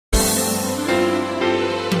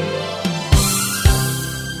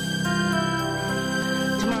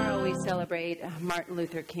celebrate Martin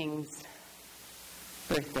Luther King's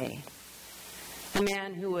birthday. A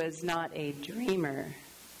man who was not a dreamer,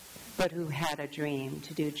 but who had a dream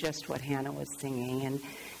to do just what Hannah was singing. And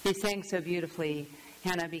he sang so beautifully,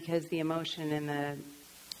 Hannah, because the emotion and the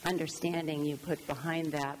understanding you put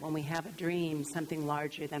behind that, when we have a dream, something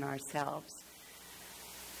larger than ourselves,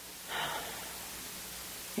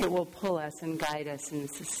 it will pull us and guide us and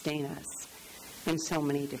sustain us in so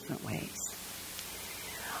many different ways.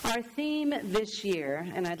 Our theme this year,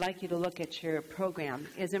 and I'd like you to look at your program,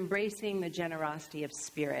 is embracing the generosity of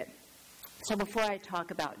spirit. So before I talk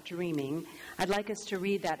about dreaming, I'd like us to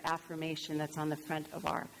read that affirmation that's on the front of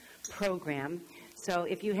our program. So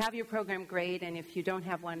if you have your program, great, and if you don't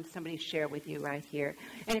have one, somebody share with you right here.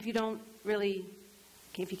 And if you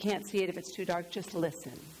can't see it, if it's too dark, just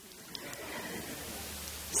listen.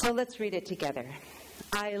 So let's read it together.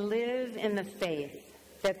 I live in the faith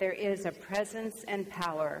that there is a presence and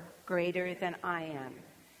power greater than I am,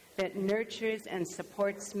 that nurtures and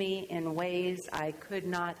supports me in ways I could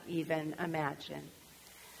not even imagine.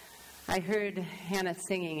 I heard Hannah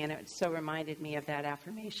singing, and it so reminded me of that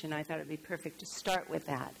affirmation. I thought it would be perfect to start with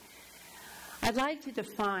that. I'd like to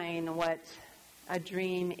define what a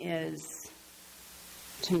dream is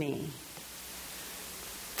to me.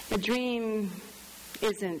 A dream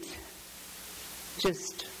isn't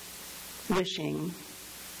just wishing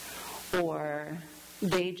or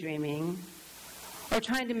daydreaming or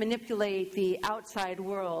trying to manipulate the outside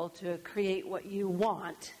world to create what you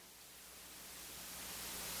want.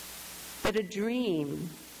 But a dream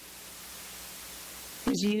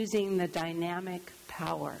is using the dynamic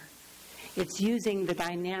power. It's using the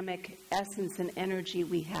dynamic essence and energy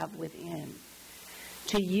we have within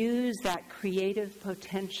to use that creative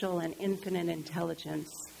potential and infinite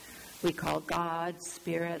intelligence we call God,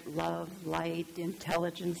 spirit, love, light,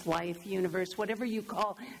 intelligence, life, universe, whatever you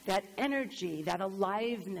call that energy, that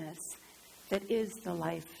aliveness that is the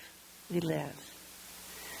life we live.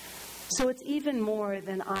 So it's even more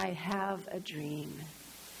than I have a dream.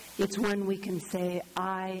 It's when we can say,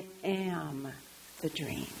 I am the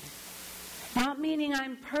dream. Not meaning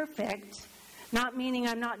I'm perfect, not meaning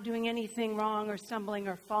I'm not doing anything wrong or stumbling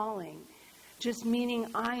or falling, just meaning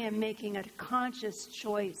I am making a conscious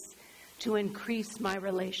choice to increase my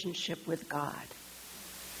relationship with God.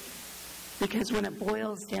 Because when it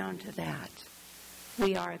boils down to that,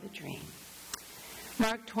 we are the dream.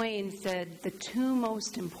 Mark Twain said, the two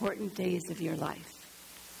most important days of your life,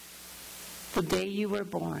 the day you were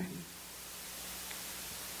born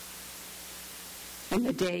and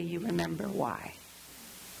the day you remember why.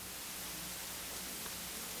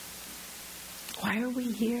 Why are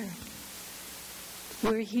we here?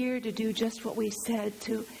 We're here to do just what we said,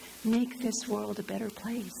 to make this world a better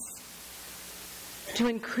place. To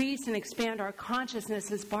increase and expand our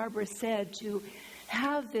consciousness, as Barbara said, to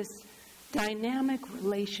have this dynamic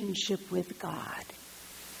relationship with God.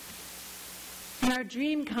 And our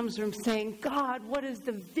dream comes from saying, God, what is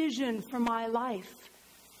the vision for my life?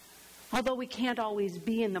 Although we can't always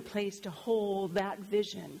be in the place to hold that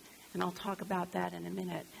vision. And I'll talk about that in a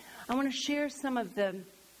minute. I want to share some of the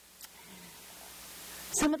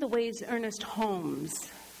ways Ernest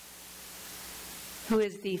Holmes, who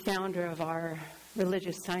is the founder of our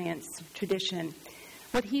religious science tradition,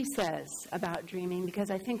 what he says about dreaming, because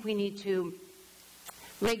I think we need to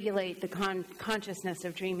regulate the consciousness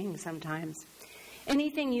of dreaming sometimes.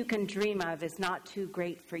 Anything you can dream of is not too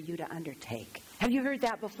great for you to undertake. Have you heard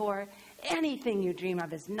that before? Anything you dream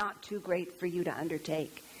of is not too great for you to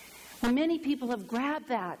undertake. Well, many people have grabbed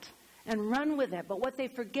that and run with it, but what they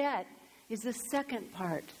forget is the second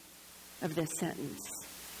part of this sentence.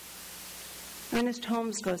 Ernest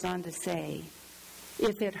Holmes goes on to say,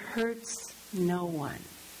 if it hurts no one.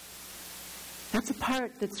 That's a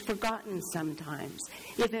part that's forgotten sometimes.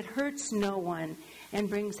 If it hurts no one and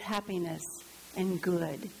brings happiness and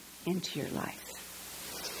good into your life.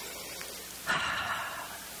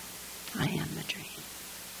 I am the dream.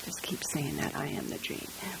 Just keep saying that, I am the dream.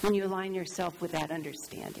 When you align yourself with that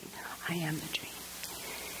understanding, I am the dream.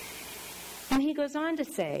 And he goes on to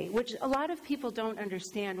say, which a lot of people don't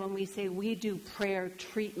understand when we say we do prayer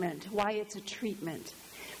treatment, why it's a treatment.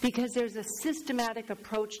 Because there's a systematic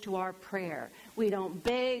approach to our prayer. We don't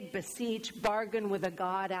beg, beseech, bargain with a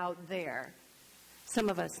God out there. Some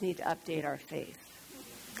of us need to update our faith.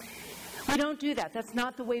 We don't do that. That's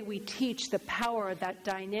not the way we teach the power of that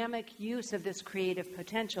dynamic use of this creative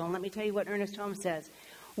potential. And let me tell you what Ernest Holmes says.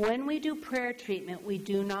 When we do prayer treatment, we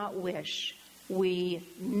do not wish. We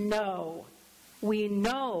know. We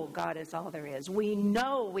know God is all there is. We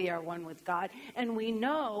know we are one with God. And we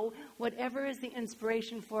know whatever is the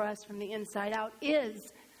inspiration for us from the inside out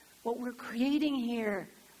is what we're creating here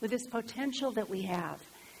with this potential that we have.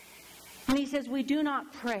 And he says, we do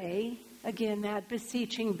not pray, again, that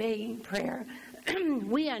beseeching, begging prayer.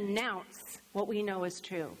 We announce what we know is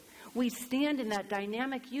true. We stand in that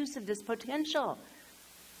dynamic use of this potential.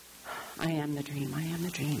 I am the dream, I am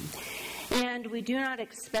the dream. And we do not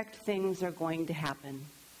expect things are going to happen.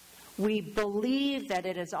 We believe that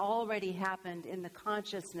it has already happened in the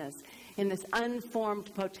consciousness, in this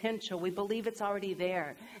unformed potential. We believe it's already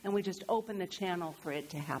there, and we just open the channel for it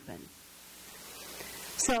to happen.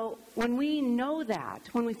 So when we know that,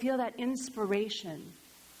 when we feel that inspiration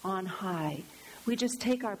on high, we just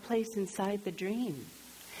take our place inside the dream.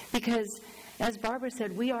 Because, as Barbara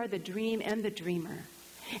said, we are the dream and the dreamer.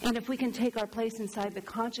 And if we can take our place inside the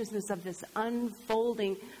consciousness of this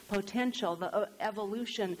unfolding potential, the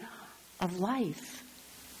evolution of life,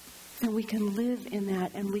 then we can live in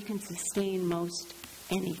that and we can sustain most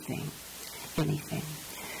anything.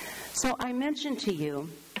 So I mentioned to you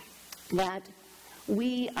that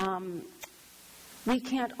we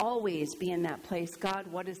can't always be in that place. God,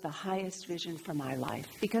 what is the highest vision for my life?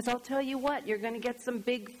 Because I'll tell you what, you're going to get some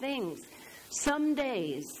big things. Some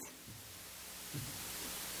days,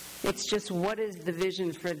 it's just, what is the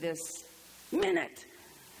vision for this minute?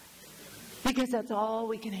 Because that's all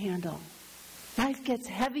we can handle. Life gets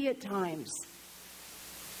heavy at times.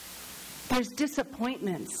 There's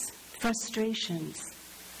disappointments, frustrations.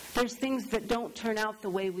 There's things that don't turn out the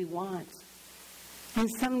way we want. And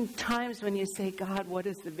sometimes when you say, God, what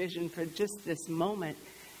is the vision for just this moment?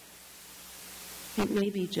 It may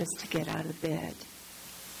be just to get out of bed.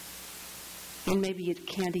 And maybe you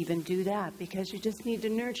can't even do that because you just need to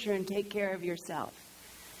nurture and take care of yourself.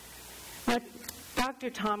 But Dr.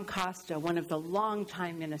 Tom Costa, one of the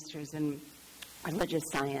longtime ministers in religious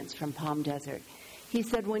science from Palm Desert, he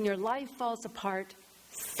said, when your life falls apart,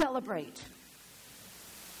 celebrate.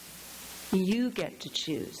 You get to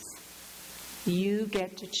choose. You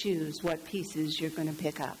get to choose what pieces you're going to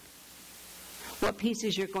pick up. What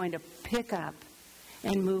pieces you're going to pick up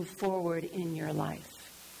and move forward in your life.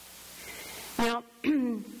 Now,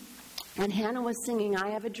 and Hannah was singing, I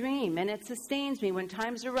have a dream, and it sustains me. When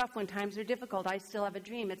times are rough, when times are difficult, I still have a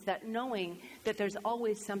dream. It's that knowing that there's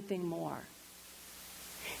always something more.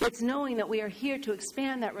 It's knowing that we are here to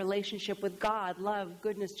expand that relationship with God, love,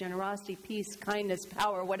 goodness, generosity, peace, kindness,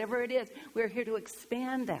 power, whatever it is. We're here to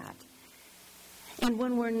expand that. And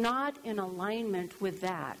when we're not in alignment with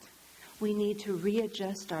that, we need to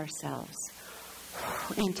readjust ourselves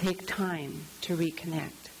and take time to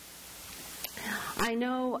reconnect. I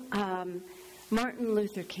know Martin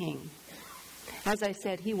Luther King, as I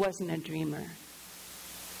said, he wasn't a dreamer.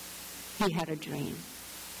 He had a dream.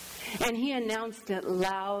 And he announced it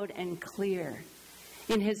loud and clear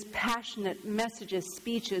in his passionate messages,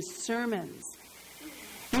 speeches, sermons.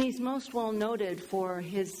 And he's most well noted for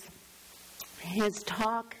his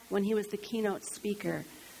talk when he was the keynote speaker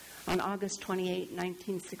on August 28,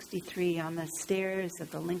 1963, on the stairs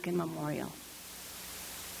of the Lincoln Memorial,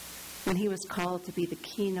 when he was called to be the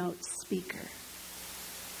keynote speaker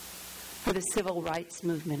for the civil rights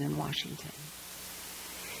movement in Washington.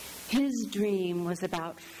 His dream was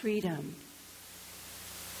about freedom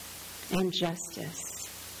and justice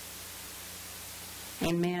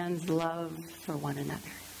and man's love for one another.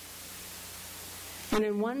 And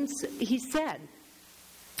in once he said,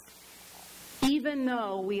 even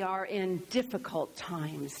though we are in difficult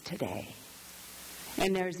times today,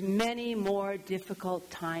 and there's many more difficult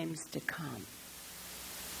times to come,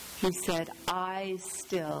 he said, I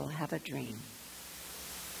still have a dream.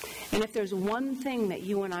 And if there's one thing that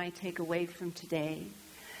you and I take away from today,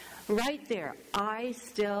 right there, I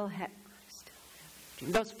still have a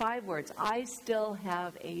dream. Those 5 words, I still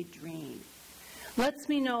have a dream, lets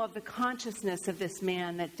me know of the consciousness of this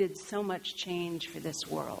man that did so much change for this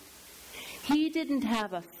world. He didn't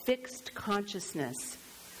have a fixed consciousness.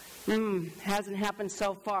 Hasn't happened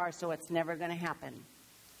so far, so it's never going to happen.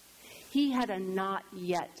 He had a not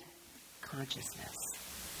yet consciousness.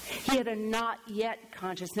 He had a not yet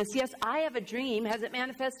consciousness. Yes, I have a dream. Has it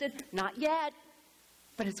manifested? Not yet.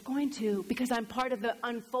 But it's going to, because I'm part of the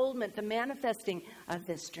unfoldment, the manifesting of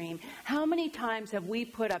this dream. How many times have we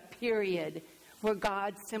put a period where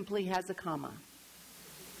God simply has a comma?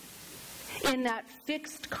 In that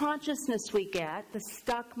fixed consciousness we get, the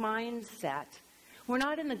stuck mindset, we're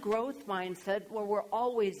not in the growth mindset where we're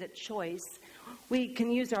always at choice. We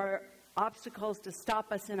can use our obstacles to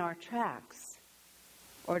stop us in our tracks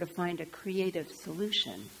or to find a creative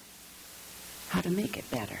solution, how to make it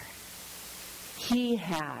better. He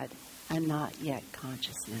had a not yet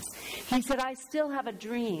consciousness. He said, I still have a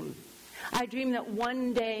dream. I dream that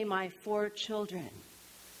one day my 4 children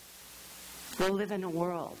will live in a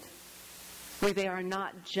world where they are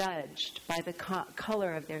not judged by the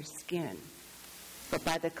color of their skin, but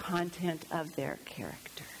by the content of their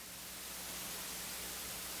character.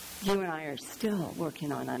 You and I are still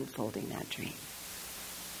working on unfolding that dream.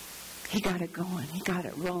 He got it going. He got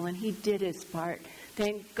it rolling. He did his part.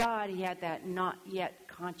 Thank God he had that not yet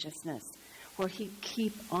consciousness where he'd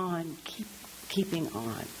keeping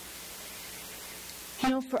on. You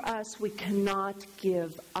know, for us, we cannot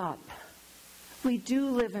give up. We do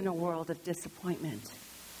live in a world of disappointment.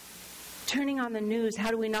 Turning on the news, how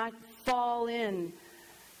do we not fall in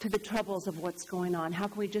to the troubles of what's going on? How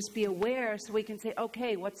can we just be aware so we can say,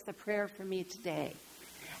 okay, what's the prayer for me today?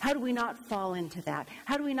 How do we not fall into that?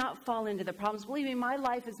 How do we not fall into the problems? Believe me, my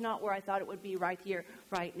life is not where I thought it would be right here,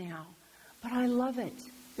 right now. But I love it.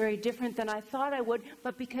 Very different than I thought I would,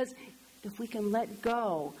 but because if we can let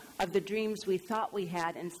go of the dreams we thought we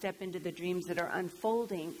had and step into the dreams that are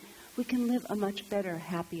unfolding, we can live a much better,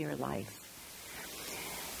 happier life.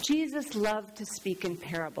 Jesus loved to speak in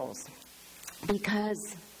parables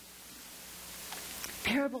because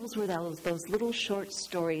parables were those little short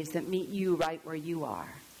stories that meet you right where you are.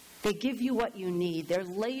 They give you what you need. They're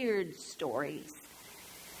layered stories.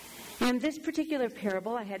 And this particular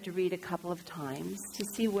parable I had to read a couple of times to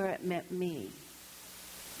see where it met me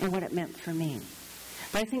and what it meant for me.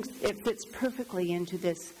 But I think it fits perfectly into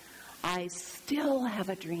this, I still have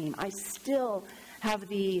a dream. I still have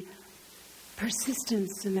the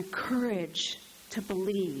persistence and the courage to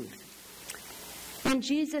believe. And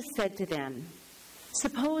Jesus said to them,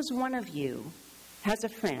 suppose one of you has a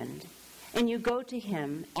friend and you go to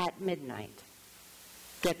him at midnight.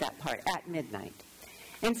 Get that part, at midnight.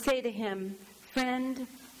 And say to him, friend,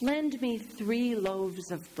 lend me 3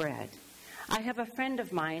 loaves of bread. I have a friend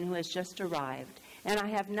of mine who has just arrived, and I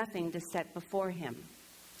have nothing to set before him.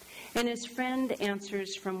 And his friend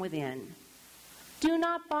answers from within, do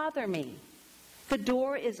not bother me. The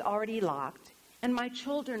door is already locked, and my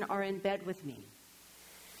children are in bed with me.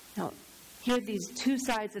 Now, here are these 2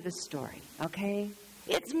 sides of the story, okay?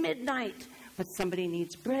 It's midnight, but somebody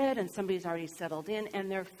needs bread, and somebody's already settled in,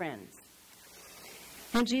 and they're friends.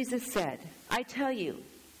 And Jesus said, I tell you,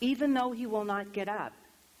 even though he will not get up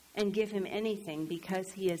and give him anything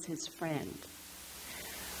because he is his friend.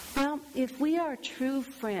 Well, if we are true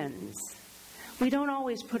friends, we don't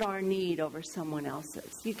always put our need over someone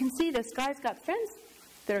else's. You can see this guy's got friends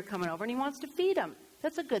that are coming over, and he wants to feed them.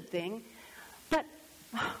 That's a good thing. But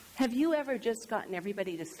have you ever just gotten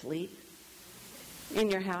everybody to sleep in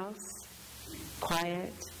your house?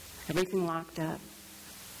 Quiet, everything locked up.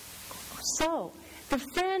 So, the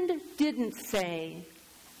friend didn't say,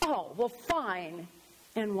 oh, well, fine,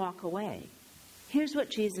 and walk away. Here's what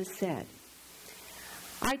Jesus said.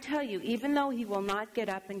 I tell you, even though he will not get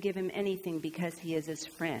up and give him anything because he is his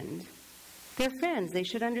friend, they're friends. They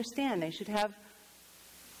should understand. They should have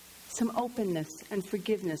some openness and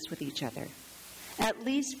forgiveness with each other. At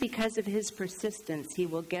least because of his persistence, he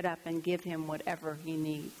will get up and give him whatever he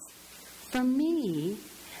needs. For me,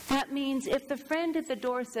 that means if the friend at the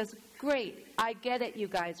door says, great, I get it, you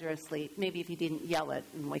guys are asleep. Maybe if he didn't yell it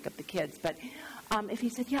and wake up the kids. But if he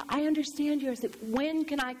said, yeah, I understand you're asleep. When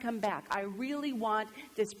can I come back? I really want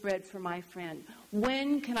this bread for my friend.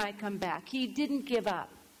 When can I come back? He didn't give up.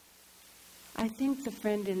 I think the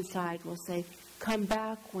friend inside will say, come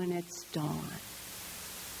back when it's dawn.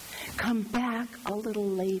 Come back a little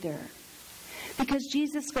later. Because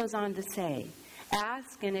Jesus goes on to say,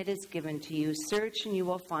 ask and it is given to you. Search and you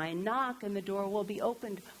will find. Knock and the door will be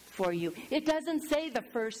opened for you. It doesn't say the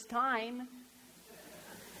first time.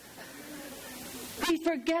 We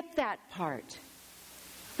forget that part.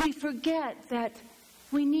 We forget that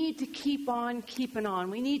we need to keep on keeping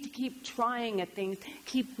on. We need to keep trying at things,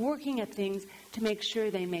 keep working at things to make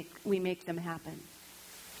sure we make them happen.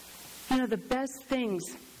 You know, the best things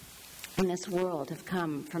in this world have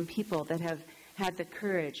come from people that have had the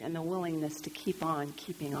courage and the willingness to keep on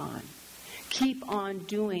keeping on. Keep on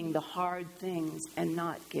doing the hard things and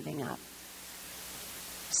not giving up.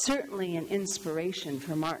 Certainly an inspiration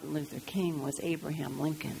for Martin Luther King was Abraham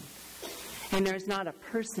Lincoln. And there's not a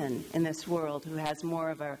person in this world who has more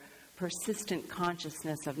of a persistent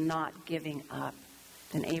consciousness of not giving up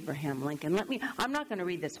than Abraham Lincoln. I'm not going to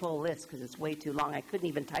read this whole list because it's way too long. I couldn't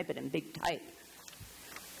even type it in big type.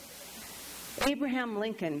 Abraham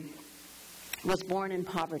Lincoln was born in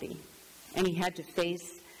poverty, and he had to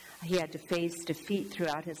face defeat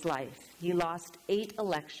throughout his life. He lost 8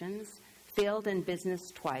 elections, failed in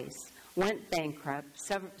business twice, went bankrupt,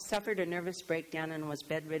 suffered a nervous breakdown, and was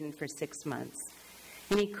bedridden for 6 months.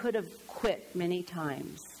 And he could have quit many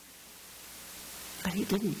times, but he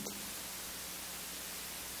didn't.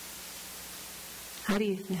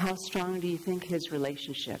 How strong do you think his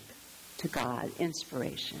relationship to God,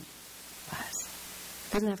 inspiration, was?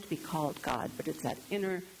 It doesn't have to be called God, but it's that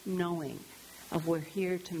inner knowing of we're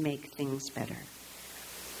here to make things better.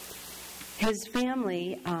 His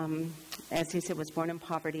family, as he said, was born in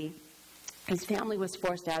poverty. His family was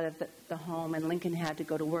forced out of the home, and Lincoln had to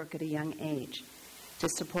go to work at a young age to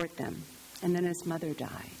support them. And then his mother died.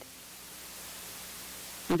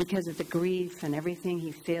 And because of the grief and everything,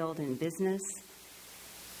 he failed in business.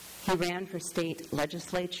 He ran for state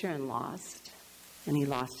legislature and lost. And he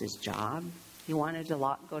lost his job. He wanted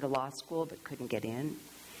to go to law school but couldn't get in.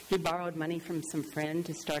 He borrowed money from some friend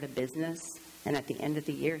to start a business. And at the end of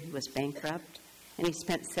the year, he was bankrupt. And he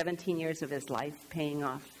spent 17 years of his life paying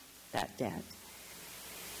off that debt.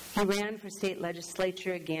 He ran for state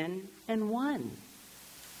legislature again and won.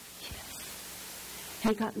 Yes.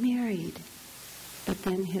 He got married. But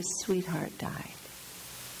then his sweetheart died.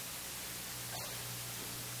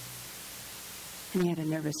 And he had a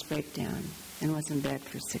nervous breakdown and was in bed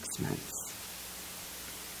for 6 months.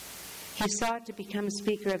 He sought to become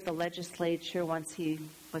Speaker of the legislature once he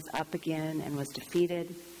was up again and was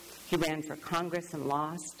defeated. He ran for Congress and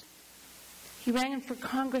lost. He ran for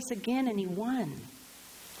Congress again and he won.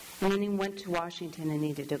 And then he went to Washington and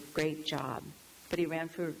he did a great job. But he ran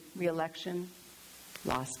for re-election,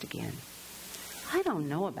 lost again. I don't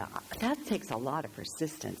know about that. Takes a lot of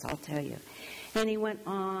persistence, I'll tell you. And he went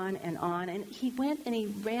on, and he went and he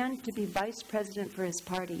ran to be vice president for his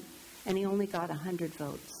party, and he only got 100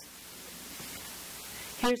 votes.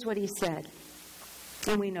 Here's what he said,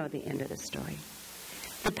 and we know the end of the story.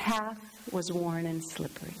 The path was worn and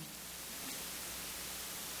slippery.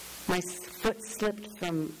 My foot slipped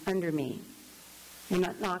from under me, and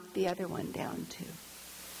that knocked the other one down too.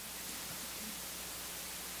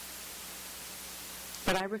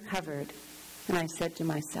 But I recovered, and I said to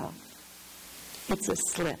myself, it's a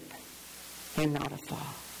slip and not a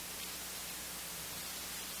fall.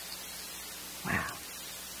 Wow.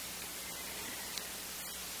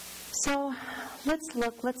 So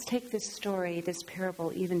let's take this story, this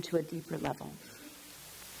parable, even to a deeper level.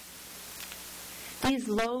 These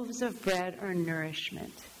loaves of bread are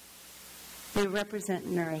nourishment. They represent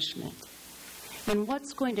nourishment. And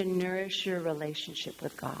what's going to nourish your relationship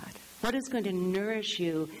with God? What is going to nourish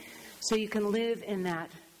you so you can live in that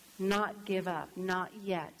not give up, not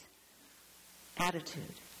yet attitude?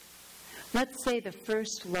 Let's say the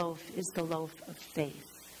first loaf is the loaf of faith.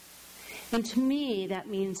 And to me, that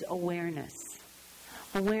means awareness.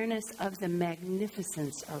 Awareness of the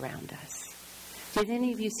magnificence around us. Did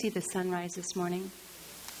any of you see the sunrise this morning?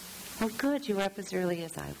 Oh, good. You were up as early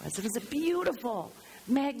as I was. It was a beautiful,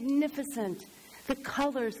 magnificent, the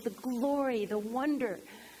colors, the glory, the wonder.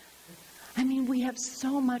 I mean, we have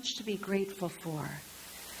so much to be grateful for.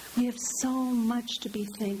 We have so much to be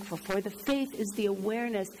thankful for. The faith is the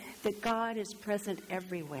awareness that God is present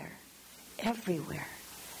everywhere. Everywhere.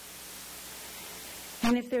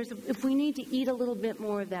 And if we need to eat a little bit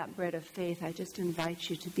more of that bread of faith, I just invite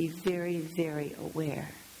you to be very, very aware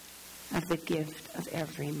of the gift of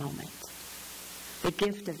every moment. The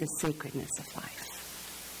gift of the sacredness of life.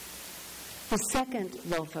 The second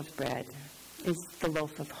loaf of bread is the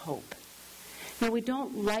loaf of hope. Now, we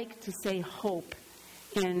don't like to say hope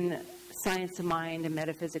in science of mind and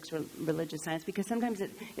metaphysics or religious science because sometimes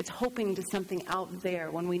it's hoping to something out there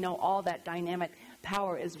when we know all that dynamic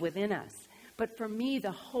power is within us. But for me,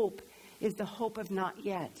 the hope is the hope of not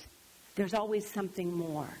yet. There's always something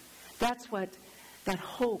more. That's what that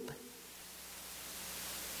hope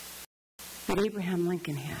that Abraham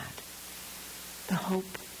Lincoln had. The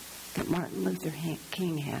hope that Martin Luther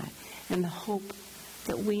King had. And the hope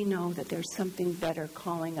that we know that there's something better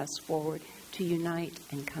calling us forward to unite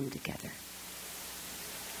and come together.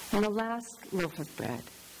 And the last loaf of bread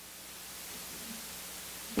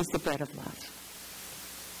is the bread of love.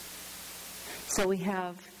 So we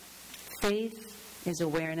have faith is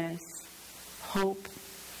awareness, hope.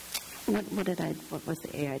 What was the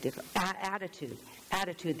A I did?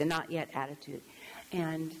 Attitude, the not yet attitude.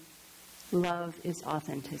 And love is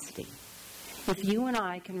authenticity. If you and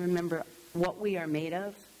I can remember what we are made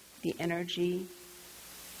of, the energy,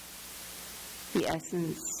 the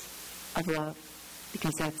essence of love,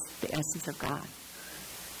 because that's the essence of God,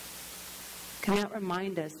 can that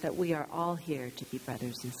remind us that we are all here to be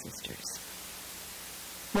brothers and sisters?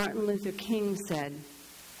 Martin Luther King said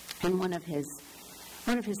in one of his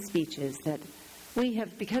speeches that we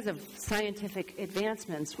have, because of scientific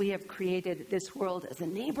advancements, we have created this world as a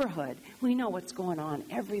neighborhood. We know what's going on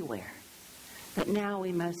everywhere. But now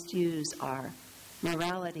we must use our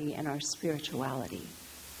morality and our spirituality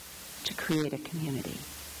to create a community.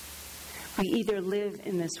 We either live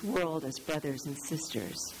in this world as brothers and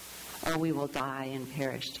sisters, or we will die and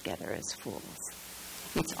perish together as fools.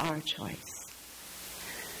 It's our choice.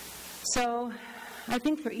 So I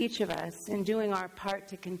think for each of us, in doing our part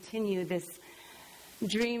to continue this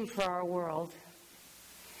dream for our world,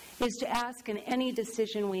 is to ask in any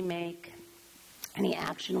decision we make, any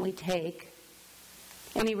action we take,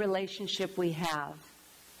 any relationship we have,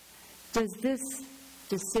 does this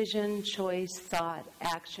decision, choice, thought,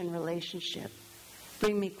 action, relationship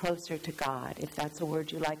bring me closer to God, if that's a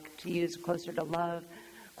word you like to use, closer to love,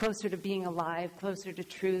 closer to being alive, closer to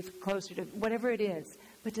truth, closer to whatever it is,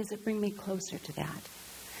 but does it bring me closer to that?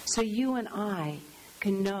 So you and I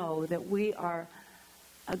can know that we are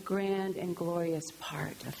a grand and glorious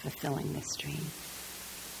part of fulfilling this dream.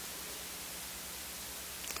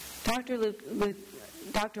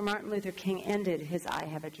 Dr. Martin Luther King ended his I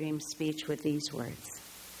Have a Dream speech with these words.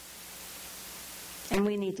 And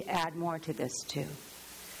we need to add more to this too.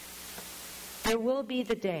 There will be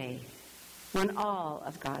the day when all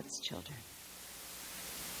of God's children,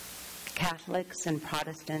 Catholics and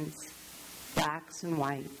Protestants, blacks and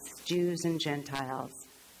whites, Jews and Gentiles,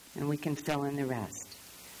 and we can fill in the rest,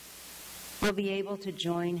 will be able to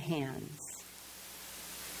join hands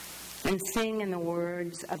and sing in the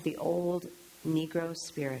words of the old Negro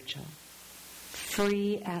spiritual,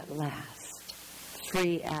 free at last,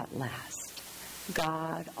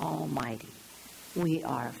 God Almighty, we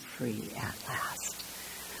are free at last.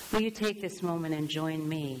 Will you take this moment and join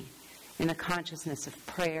me in a consciousness of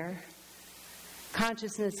prayer,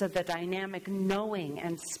 consciousness of the dynamic knowing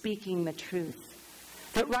and speaking the truth,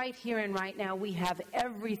 that right here and right now we have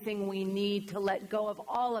everything we need to let go of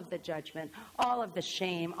all of the judgment, all of the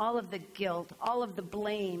shame, all of the guilt, all of the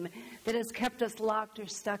blame that has kept us locked or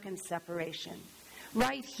stuck in separation.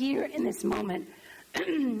 Right here in this moment,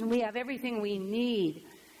 we have everything we need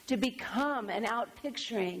to become an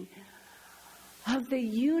outpicturing of the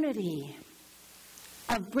unity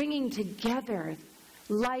of bringing together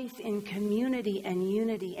life in community and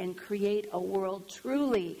unity and create a world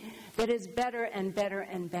truly that is better and better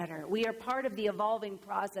and better. We are part of the evolving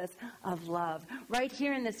process of love. Right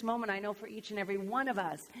here in this moment, I know for each and every one of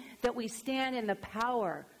us that we stand in the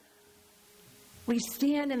power. We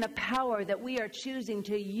stand in the power that we are choosing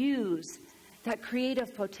to use, that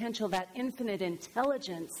creative potential, that infinite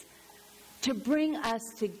intelligence, to bring us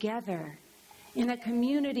together in a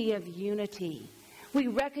community of unity. We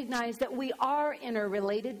recognize that we are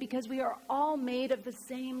interrelated because we are all made of the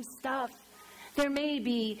same stuff. There may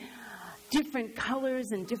be different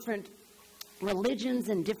colors and different religions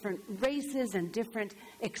and different races and different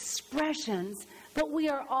expressions, but we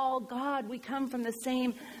are all God. We come from the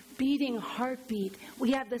same beating heartbeat.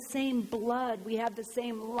 We have the same blood. We have the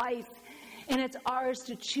same life. And it's ours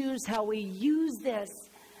to choose how we use this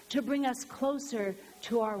to bring us closer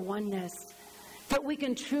to our oneness. That we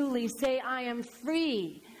can truly say, I am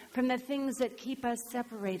free from the things that keep us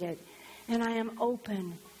separated. And I am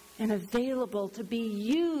open and available to be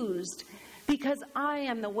used because I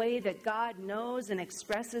am the way that God knows and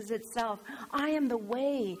expresses itself. I am the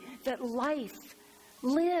way that life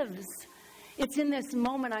lives. It's in this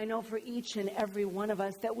moment, I know for each and every one of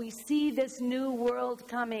us, that we see this new world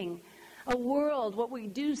coming. A world where we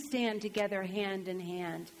do stand together hand in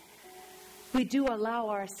hand. We do allow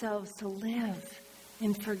ourselves to live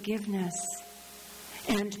in forgiveness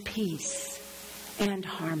and peace and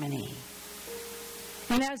harmony.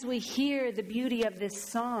 And as we hear the beauty of this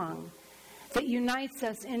song that unites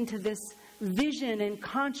us into this vision and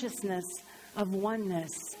consciousness of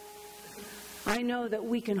oneness, I know that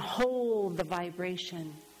we can hold the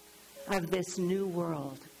vibration of this new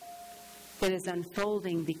world that is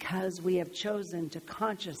unfolding because we have chosen to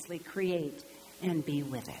consciously create and be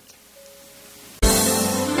with it.